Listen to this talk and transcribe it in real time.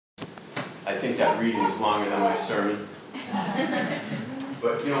I think that reading is longer than my sermon.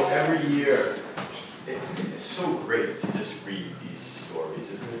 But, every year, it's so great to just read these stories,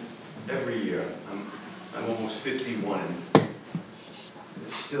 isn't it? Every year. I'm almost 51,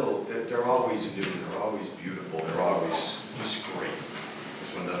 and still, they're always new, they're always beautiful, they're always just great.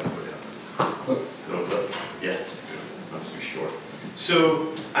 This one doesn't go down. Little flip? Yes. Not too short.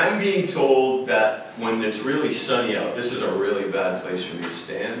 So, I'm being told that when it's really sunny out, this is a really bad place for me to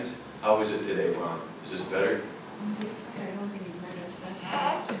stand. How is it today, Ron? Is this better? I don't think it matters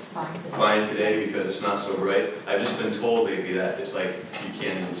that much. It's fine today. Fine today because it's not so bright. I've just been told maybe that it's like you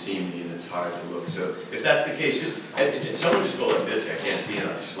can't even see me and it's hard to look. So if that's the case, someone just go like this. I can't see it.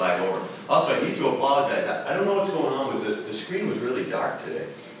 I'll just slide over. Also, I need to apologize. I don't know what's going on with the screen was really dark today.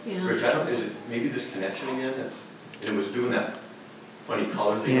 Yeah. Rich, is it maybe this connection again? It was doing that funny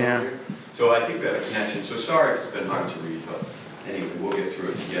color thing over here. So I think we have a connection. So sorry it's been hard to read, but anyway, we'll get through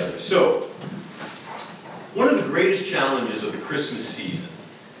it together. So, one of the greatest challenges of the Christmas season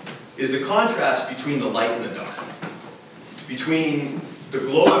is the contrast between the light and the dark. Between the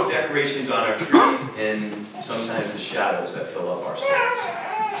glow of decorations on our trees and sometimes the shadows that fill up our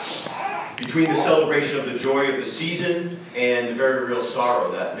souls. Between the celebration of the joy of the season and the very real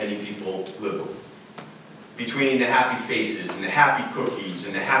sorrow that many people live with. Between the happy faces and the happy cookies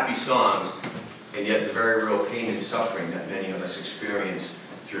and the happy songs and yet the very real pain and suffering that many of us experience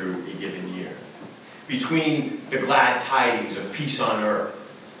through a given year. Between the glad tidings of peace on earth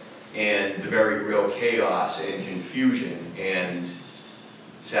and the very real chaos and confusion and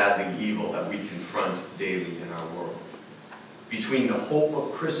sadly evil that we confront daily in our world. Between the hope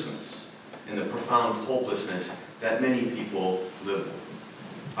of Christmas and the profound hopelessness that many people live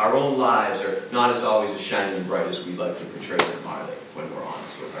with. Our own lives are not as always as shining and bright as we like to portray them, are they, when we're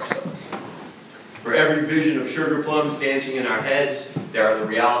honest with ourselves. For every vision of sugar plums dancing in our heads, there are the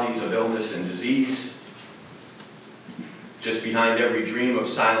realities of illness and disease. Just behind every dream of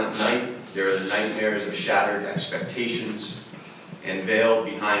silent night, there are the nightmares of shattered expectations. And veiled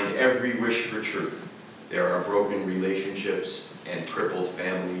behind every wish for truth, there are broken relationships and crippled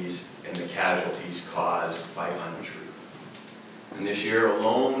families and the casualties caused by untruth. And this year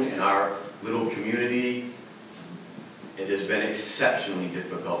alone, in our little community, it has been exceptionally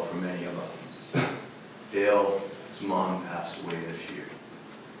difficult for many of us. Dale's mom passed away this year.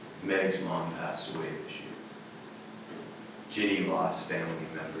 Meg's mom passed away this year. Ginny lost family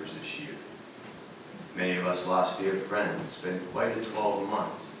members this year. Many of us lost dear friends. It's been quite a 12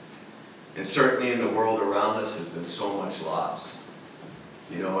 months. And certainly in the world around us has been so much loss.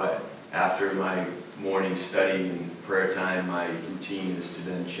 After my morning study and prayer time, my routine is to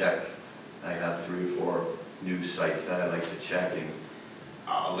then check. I have 3 or 4 news sites that I like to check,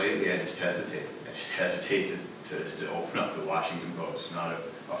 and lately I just hesitate. I just hesitate to open up the Washington Post, not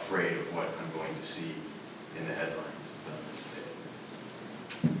afraid of what I'm going to see in the headlines on this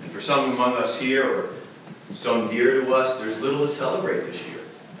day. And for some among us here, or some dear to us, there's little to celebrate this year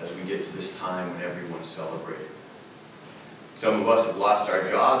as we get to this time when everyone's celebrating. Some of us have lost our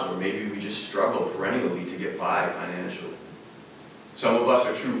jobs, or maybe we just struggle perennially to get by financially. Some of us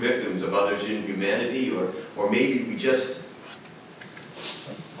are true victims of others' inhumanity, or maybe we just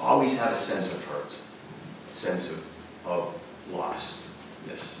always have a sense of hurt, a sense of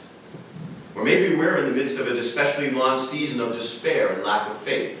lostness. Or maybe we're in the midst of an especially long season of despair and lack of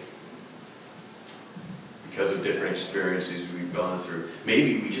faith because of different experiences we've gone through.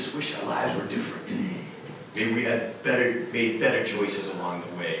 Maybe we just wish our lives were different. Maybe we had made better choices along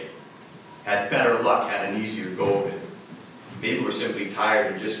the way, had better luck, had an easier go of it. Maybe we're simply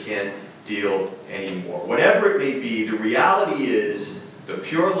tired and just can't deal anymore. Whatever it may be, the reality is the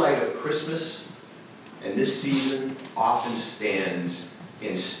pure light of Christmas and this season often stands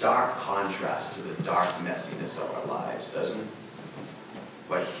in stark contrast to the dark messiness of our lives, doesn't it?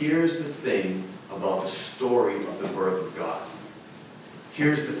 But here's the thing about the story of the birth of God.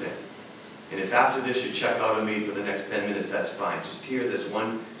 Here's the thing. And if after this you check out on me for the next 10 minutes, that's fine. Just hear this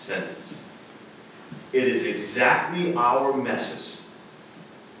one sentence. It is exactly our messes,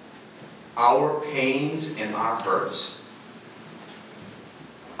 our pains and our hurts,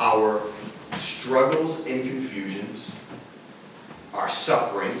 our struggles and confusions, our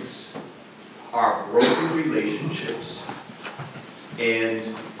sufferings, our broken relationships, and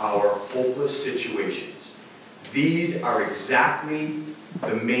our hopeless situations. These are exactly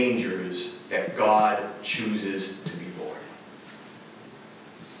the mangers that God chooses to be born in.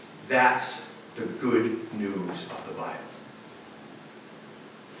 That's the good news of the Bible.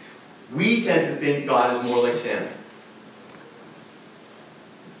 We tend to think God is more like Santa.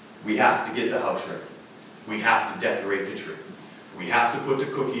 We have to get the house ready. We have to decorate the tree. We have to put the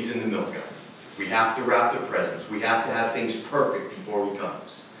cookies in the milk jar. We have to wrap the presents. We have to have things perfect before he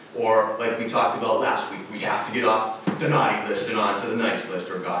comes. Or, like we talked about last week, we have to get off the naughty list and onto the nice list,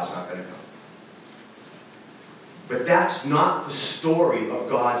 or God's not going to come. But that's not the story of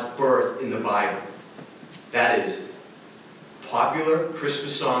God's birth in the Bible. That is popular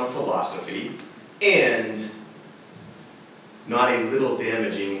Christmas song philosophy and not a little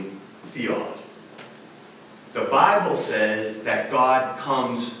damaging theology. The Bible says that God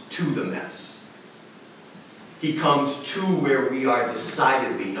comes to the mess. He comes to where we are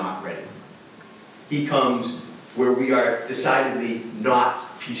decidedly not ready. He comes where we are decidedly not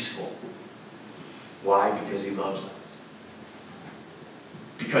peaceful. Why? Because he loves us.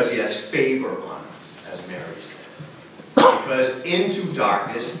 Because he has favor on us, as Mary said. Because into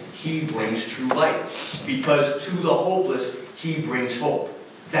darkness he brings true light. Because to the hopeless he brings hope.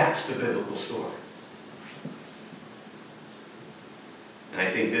 That's the biblical story. And I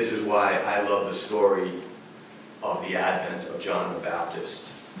think this is why I love the story of the advent of John the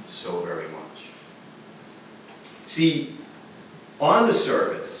Baptist so very much. See, on the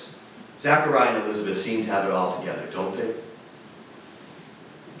surface, Zechariah and Elizabeth seem to have it all together, don't they?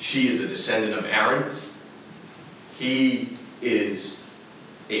 She is a descendant of Aaron. He is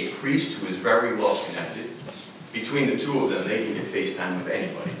a priest who is very well connected. Between the two of them, they can get FaceTime with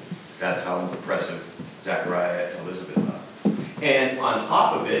anybody. That's how impressive Zechariah and Elizabeth are. And on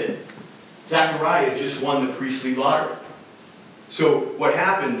top of it, Zechariah just won the priestly lottery. So what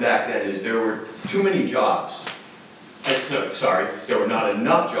happened back then is there were too many jobs. There were not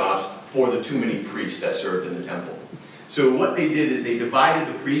enough jobs for the too many priests that served in the temple. So what they did is they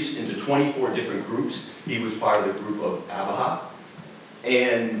divided the priests into 24 different groups. He was part of the group of Abba.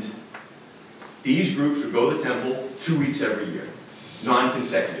 And these groups would go to the temple 2 weeks every year,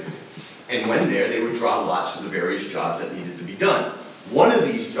 non-consecutively. And when there, they would draw lots for the various jobs that needed to be done. One of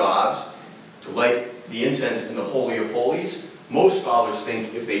these jobs, to light the incense in the Holy of Holies, most scholars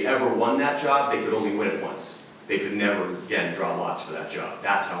think if they ever won that job, they could only win it once. They could never again draw lots for that job.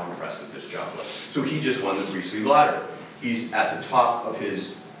 That's how impressive this job was. So he just won the priestly lottery. He's at the top of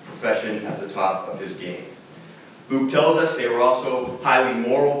his profession, at the top of his game. Luke tells us they were also highly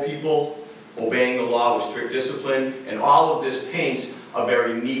moral people, obeying the law with strict discipline, and all of this paints a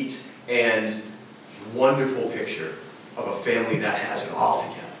very neat and wonderful picture of a family that has it all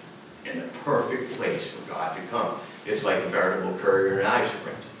together in the perfect place for God to come. It's like a veritable Courier and Ives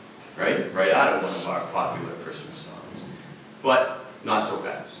print, right? Right out of one of our popular Christmas songs. But not so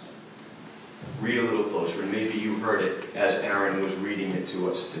fast. Read a little closer, and maybe you heard it as Aaron was reading it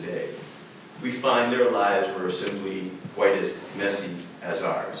to us today. We find their lives were simply quite as messy as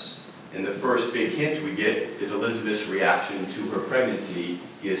ours. And the first big hint we get is Elizabeth's reaction to her pregnancy.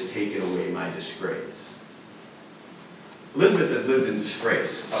 He has taken away my disgrace. Elizabeth has lived in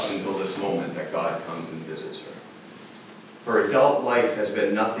disgrace up until this moment that God comes and visits her. Her adult life has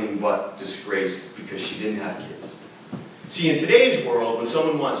been nothing but disgrace because she didn't have kids. See, in today's world, when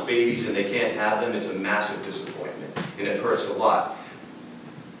someone wants babies and they can't have them, it's a massive disappointment, and it hurts a lot.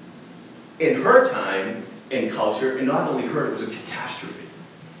 In her time, in culture, and not only her, it was a catastrophe.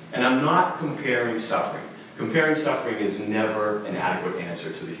 And I'm not comparing suffering. Comparing suffering is never an adequate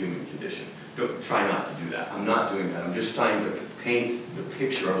answer to the human condition. Try not to do that. I'm not doing that. I'm just trying to paint the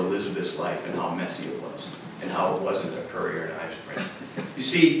picture of Elizabeth's life and how messy it was, and how it wasn't a Courier and Ives print. You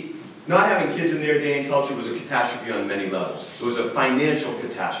see, not having kids in their day and culture was a catastrophe on many levels. It was a financial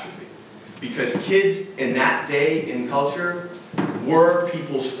catastrophe. Because kids in that day in culture were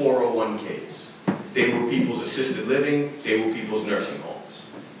people's 401ks. They were people's assisted living. They were people's nursing homes.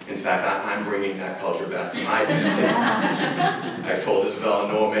 In fact, I'm bringing that culture back to my family. I've told Isabel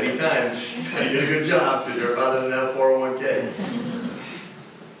and Noah many times, you better get a good job because your father doesn't have 401k.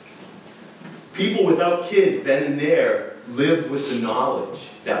 People without kids then and there lived with the knowledge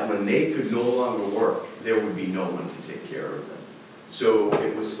that when they could no longer work, there would be no one to take care of them. So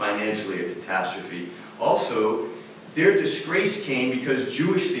it was financially a catastrophe. Also, their disgrace came because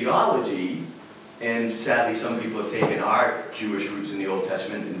Jewish theology, and sadly some people have taken our Jewish roots in the Old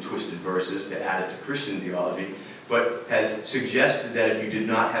Testament and twisted verses to add it to Christian theology, but has suggested that if you did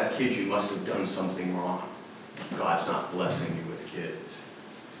not have kids, you must have done something wrong. God's not blessing you with kids.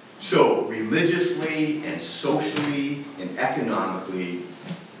 So, religiously and socially and economically,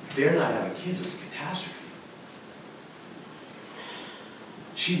 they're not having kids. It's a catastrophe.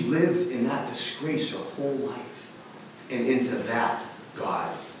 She lived in that disgrace her whole life. And into that,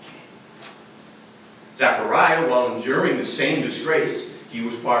 God came. Zechariah, while enduring the same disgrace, he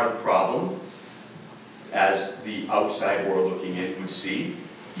was part of the problem, as the outside world looking in would see.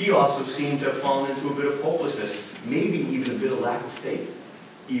 He also seemed to have fallen into a bit of hopelessness, maybe even a bit of lack of faith.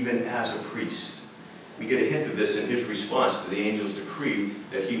 even as a priest. We get a hint of this in his response to the angel's decree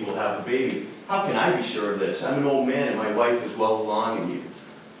that he will have a baby. How can I be sure of this? I'm an old man and my wife is well along in years.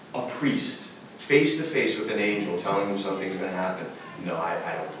 A priest, face to face with an angel telling him something's going to happen. No, I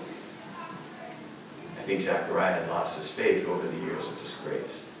don't believe it. I think Zechariah had lost his faith over the years of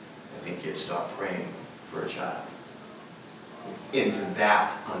disgrace. I think he had stopped praying for a child. Into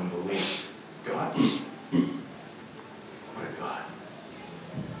that unbelief, God. What a God.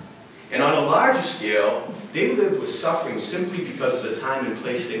 And on a larger scale, they lived with suffering simply because of the time and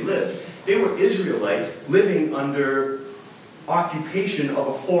place they lived. They were Israelites living under occupation of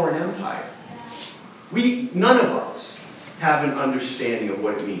a foreign empire. None of us have an understanding of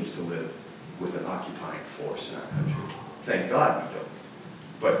what it means to live with an occupying force in our country. Thank God we don't.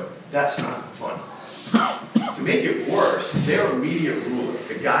 But that's not fun. To make it worse, their immediate ruler,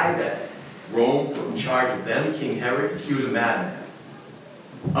 the guy that Rome put in charge of them, King Herod, he was a madman.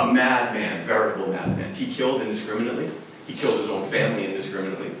 A madman, veritable madman. He killed indiscriminately. He killed his own family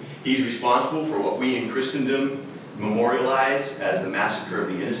indiscriminately. He's responsible for what we in Christendom memorialize as the massacre of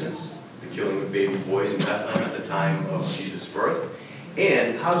the innocents, the killing of baby boys in Bethlehem at the time of Jesus' birth.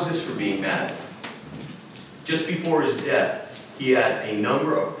 And how's this for being mad? Just before his death, he had a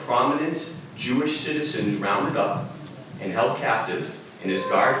number of prominent Jewish citizens rounded up and held captive, and his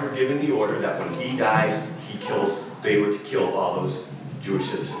guards were given the order that when he dies, they were to kill all those Jewish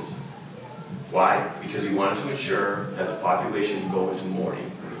citizens. Why? Because he wanted to ensure that the population would go into mourning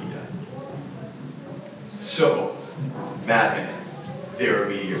when he died. So, madmen, their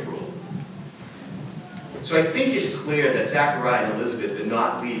immediate rule. So I think it's clear that Zechariah and Elizabeth did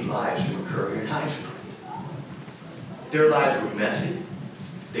not lead lives from a courier knife. Their lives were messy.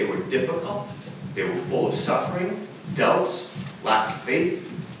 They were difficult. They were full of suffering, doubts, lack of faith.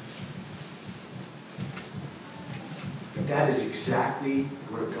 But that is exactly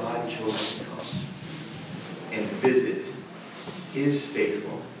where God chose to come and visit his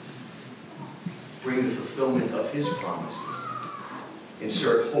faithful, bring the fulfillment of his promises,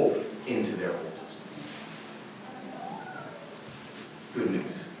 insert hope into their hope. Good news.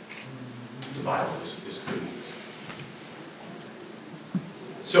 The Bible is good news.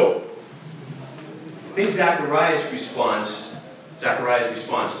 So, I think Zechariah's response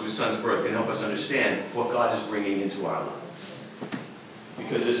to his son's birth can help us understand what God is bringing into our lives.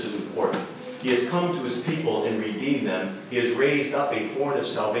 Because this is important. He has come to his people and redeemed them. He has raised up a horn of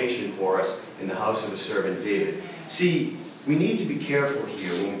salvation for us in the house of his servant David. See, we need to be careful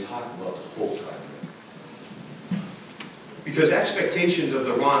here when we talk about the hope God brings. Because expectations of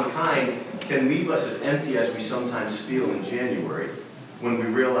the wrong kind can leave us as empty as we sometimes feel in January when we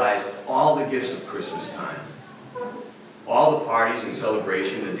realize all the gifts of Christmas time, all the parties and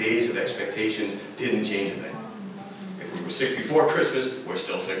celebration, the days of expectations didn't change a thing. If we were sick before Christmas, we're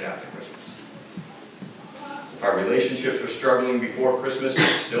still sick after Christmas. If our relationships were struggling before Christmas, we're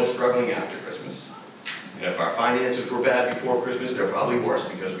still struggling after Christmas. And if our finances were bad before Christmas, they're probably worse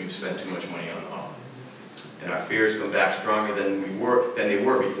because we've spent too much money on the holiday. And our fears come back stronger than they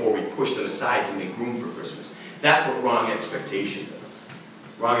were before we pushed them aside to make room for Christmas. That's what wrong expectation does.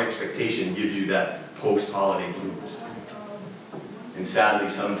 Wrong expectation gives you that post-holiday blues. And sadly,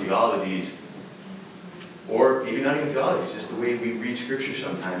 some theologies, or maybe not even theologies, just the way we read Scripture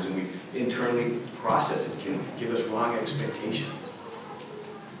sometimes and we internally process it can give us wrong expectation.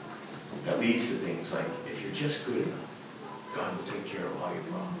 That leads to things like, if you're just good enough, God will take care of all your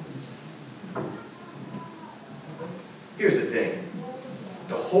problems. Here's the thing.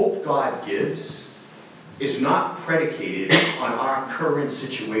 The hope God gives is not predicated on our current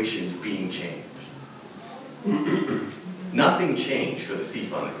situations being changed. Nothing changed for the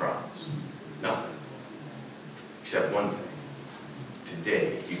thief on the cross. Nothing. Except one thing.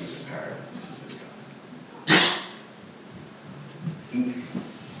 Today, he was in paradise with God.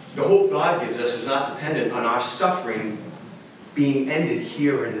 The hope God gives us is not dependent on our suffering being ended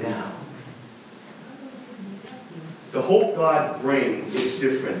here and now. The hope God brings is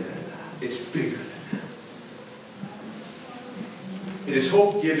different than that. It's bigger than that. It is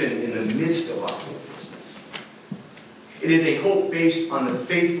hope given in the midst of our hopelessness. It is a hope based on the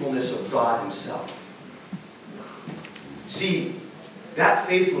faithfulness of God himself. See, that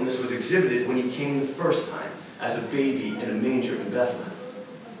faithfulness was exhibited when he came the first time as a baby in a manger in Bethlehem.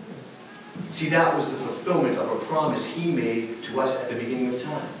 See, that was the fulfillment of a promise he made to us at the beginning of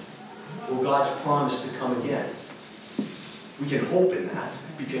time. Well, God's promise to come again. We can hope in that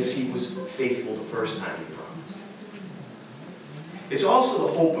because he was faithful the first time he promised. It's also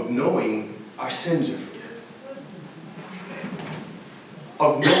the hope of knowing our sins are forgiven.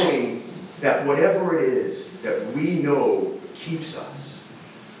 Of knowing that whatever it is that we know keeps us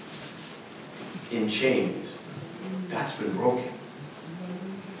in chains, that's been broken.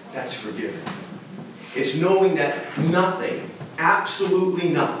 That's forgiven. It's knowing that nothing, absolutely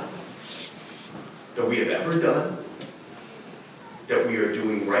nothing, that we have ever done, that we are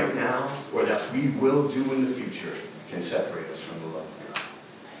doing right now, or that we will do in the future can separate us from the love of God.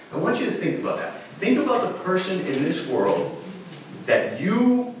 I want you to think about that. Think about the person in this world that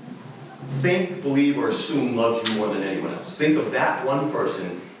you think, believe, or assume loves you more than anyone else. Think of that one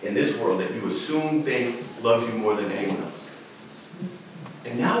person in this world that you assume, think, loves you more than anyone else.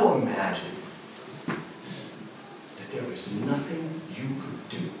 And now imagine that there is nothing you could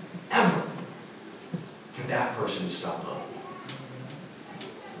do, ever, for that person to stop loving you.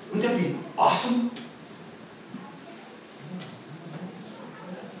 Wouldn't that be awesome?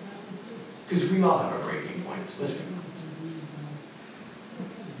 Because we all have our breaking points, let's be honest.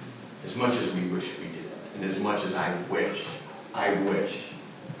 As much as we wish we did, and as much as I wish I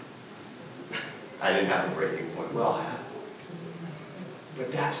didn't have a breaking point. Well, I have.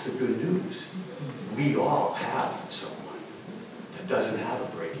 But that's the good news. We all have someone that doesn't have a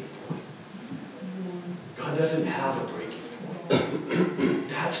breaking point. God doesn't have a breaking point.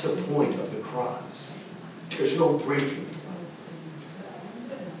 That's the point of the cross. There's no breaking point.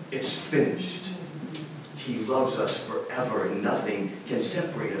 It's finished. He loves us forever, and nothing can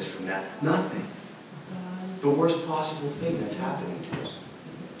separate us from that. Nothing. The worst possible thing that's happening to us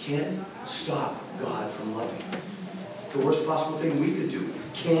can't stop God from loving us. The worst possible thing we could do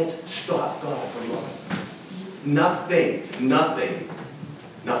can't stop God from loving us. Nothing, nothing,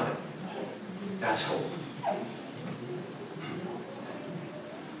 nothing. That's hope.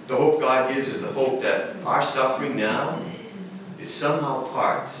 The hope God gives is the hope that our suffering now is somehow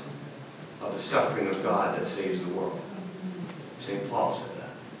part of the suffering of God that saves the world. St. Paul said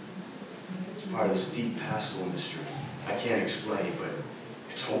that. It's part of this deep pastoral mystery. I can't explain, but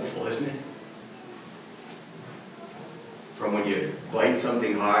it's hopeful, isn't it? From when you bite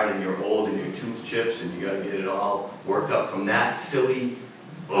something hard and you're old and your tooth chips and you got to get it all worked up, from that silly,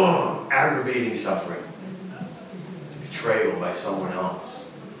 aggravating suffering to betrayal by someone else,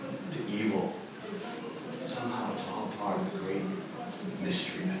 to evil. Somehow it's all part of the great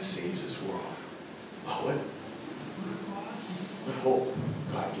mystery that saves this world. Oh, what hope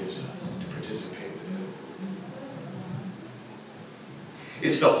God gives us to participate with Him.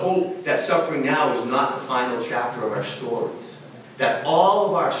 It's the hope that suffering now is not the final chapter of our stories. That all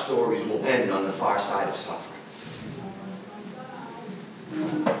of our stories will end on the far side of suffering.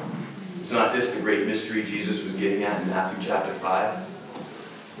 Is not this the great mystery Jesus was getting at in Matthew chapter 5?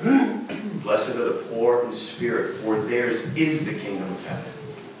 Blessed are the poor in spirit, for theirs is the kingdom of heaven.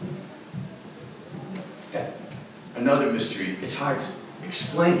 Yeah. Another mystery, it's hard to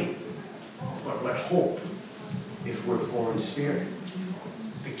explain. But what hope if we're poor in spirit?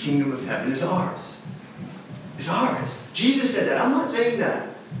 The kingdom of heaven is ours. It's ours. Jesus said that. I'm not saying that.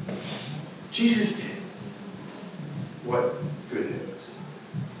 Jesus did. What good news.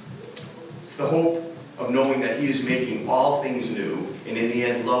 It's the hope of knowing that He is making all things new, and in the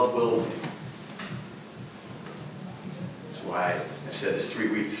end, love will win. That's why I've said this 3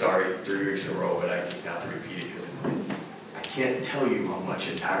 weeks in a row, but I just have to repeat it because I can't tell you how much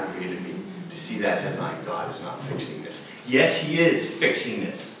it aggravated me to see that headline, God is not fixing this. Yes, He is fixing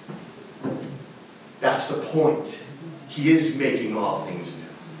this. That's the point. He is making all things new.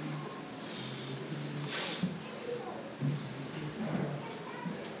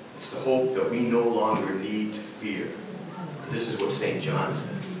 It's the hope that we no longer need to fear. This is what St. John says.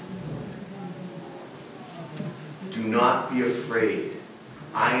 Do not be afraid.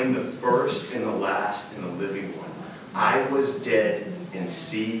 I am the first and the last and the living one. I was dead, and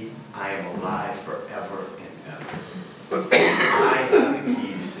see, I am alive forever and ever. I have the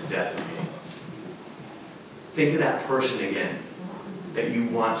keys to death and Hades. Think of that person again that you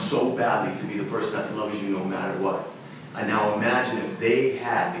want so badly to be the person that loves you no matter what. And now imagine if they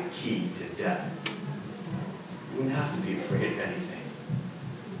had the key to death. You wouldn't have to be afraid of anything.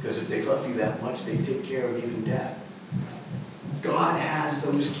 Because if they love you that much, they take care of even death. God has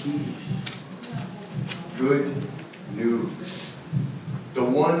those keys. Good news. The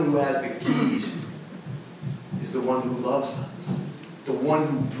one who has the keys is the one who loves us. The one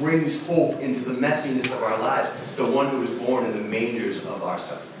who brings hope into the messiness of our lives. The one who was born in the mangers of our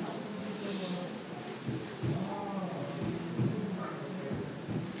suffering.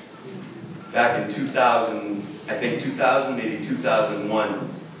 Back in 2000, I think 2000, maybe 2001,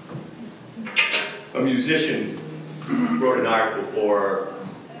 a musician wrote an article for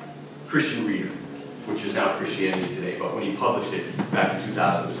Christian Reader, which is now Christianity Today, but when he published it back in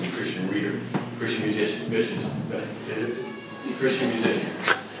 2000, it was in Christian Reader, Christian musician.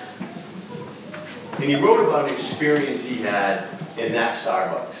 And he wrote about an experience he had in that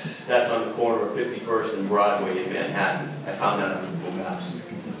Starbucks. That's on the corner of 51st and Broadway in Manhattan. I found that on Google Maps.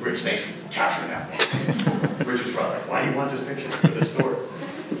 Rich, thanks for capturing that for me. Rich was probably like, why do you want this picture for this story?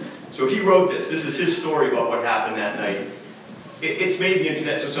 So he wrote this. This is his story about what happened that night. It's made the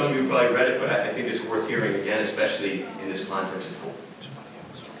internet, so some of you probably read it, but I think it's worth hearing again, especially in this context of hope.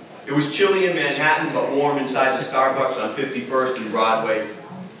 It was chilly in Manhattan, but warm inside the Starbucks on 51st and Broadway.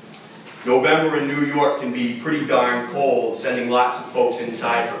 November in New York can be pretty darn cold, sending lots of folks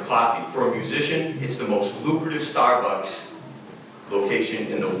inside for coffee. For a musician, it's the most lucrative Starbucks location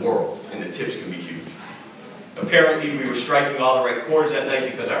in the world, and the tips can be huge. Apparently, we were striking all the right chords that night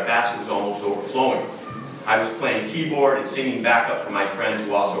because our basket was almost overflowing. I was playing keyboard and singing backup for my friends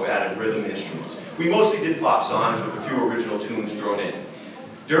who also added rhythm instruments. We mostly did pop songs with a few original tunes thrown in.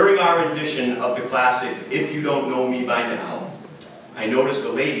 During our rendition of the classic, If You Don't Know Me By Now, I noticed a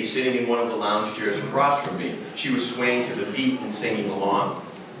lady sitting in one of the lounge chairs across from me. She was swaying to the beat and singing along.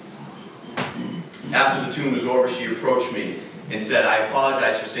 After the tune was over, she approached me and said, I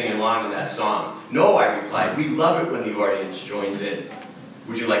apologize for singing along to that song. No, I replied, we love it when the audience joins in.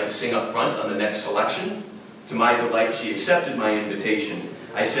 Would you like to sing up front on the next selection? To my delight, she accepted my invitation.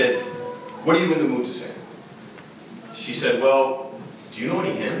 I said, what are you in the mood to sing? She said, well, do you know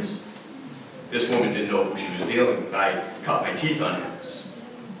any hymns? This woman didn't know who she was dealing with. I cut my teeth on hymns.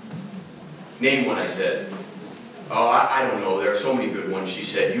 Name one, I said. Oh, I don't know. There are so many good ones, she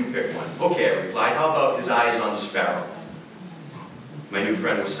said. You pick one. Okay, I replied. How about His Eye is on the Sparrow? My new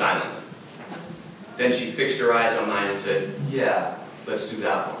friend was silent. Then she fixed her eyes on mine and said, yeah, let's do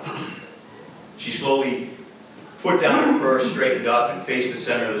that one. She slowly put down her purse, straightened up, and faced the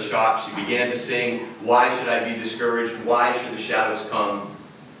center of the shop. She began to sing, Why Should I Be Discouraged? Why Should the Shadows Come?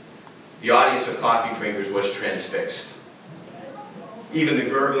 The audience of coffee drinkers was transfixed. Even the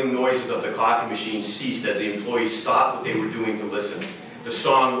gurgling noises of the coffee machine ceased as the employees stopped what they were doing to listen. The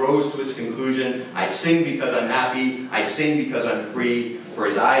song rose to its conclusion. I sing because I'm happy. I sing because I'm free. For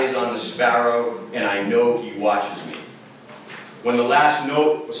His eye is on the sparrow, and I know He watches me. When the last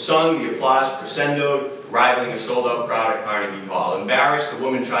note was sung, the applause crescendoed, rivaling a sold-out crowd at Carnegie Hall. Embarrassed, the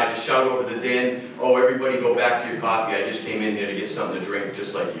woman tried to shout over the din, oh, everybody go back to your coffee. I just came in here to get something to drink,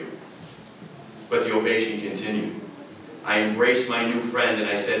 just like you. But the ovation continued. I embraced my new friend and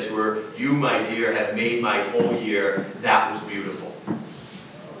I said to her, you, my dear, have made my whole year. That was beautiful.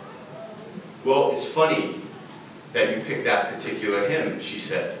 Well, it's funny that you picked that particular hymn, she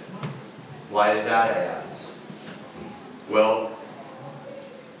said. Why is that, I asked. Well,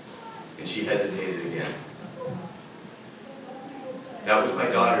 and she hesitated again. That was my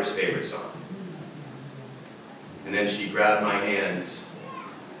daughter's favorite song. And then she grabbed my hands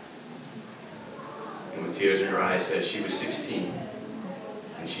and with tears in her eyes said she was 16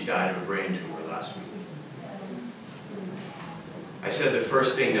 and she died of a brain tumor last week. I said the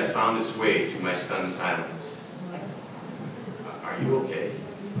first thing that found its way through my stunned silence. Are you okay?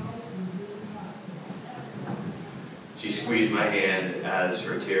 She squeezed my hand as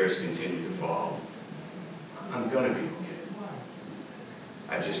her tears continued to fall. I'm gonna be okay.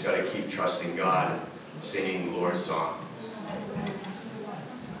 I've just got to keep trusting God and singing the Lord's songs.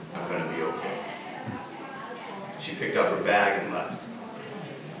 I'm gonna be okay. She picked up her bag and left.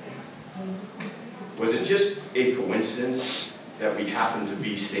 Was it just a coincidence that we happened to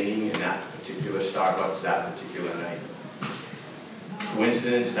be singing in that particular Starbucks that particular night?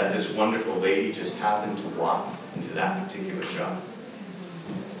 Coincidence that this wonderful lady just happened to walk into that particular shop?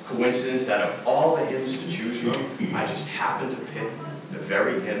 Coincidence that of all the hymns to choose from, I just happened to pick the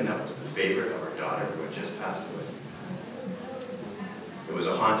very hymn that was the favorite of our daughter who had just passed away? It was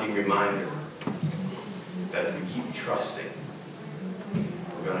a haunting reminder that if we keep trusting,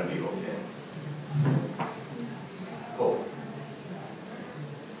 we're going to be okay. Hope.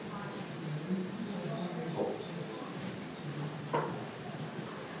 Hope.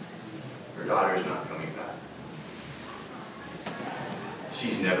 Her daughter's not coming back.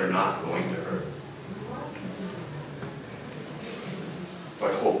 She's never not going to her.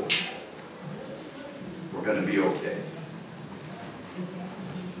 But hope. We're going to be okay.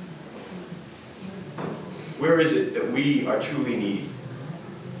 Where is it that we are truly needy?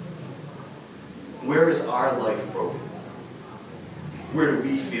 Where is our life broken? Where do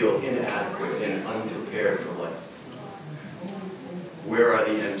we feel inadequate and unprepared for life? Where are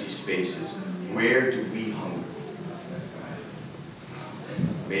the empty spaces? Where do we hunger?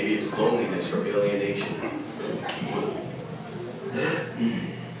 Maybe it's loneliness or alienation.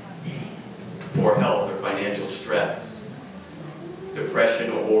 Poor health or financial stress.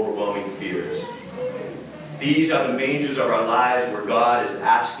 Depression or overwhelming fears. These are the mangers of our lives where God is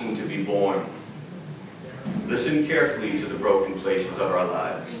asking to be born. Listen carefully to the broken places of our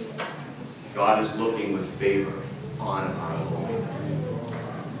lives. God is looking with favor on our holiness.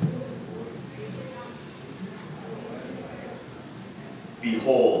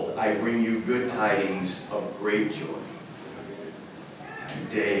 Behold, I bring you good tidings of great joy.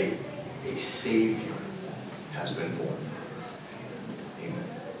 Today, a Savior has been born.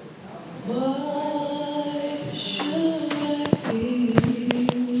 Amen.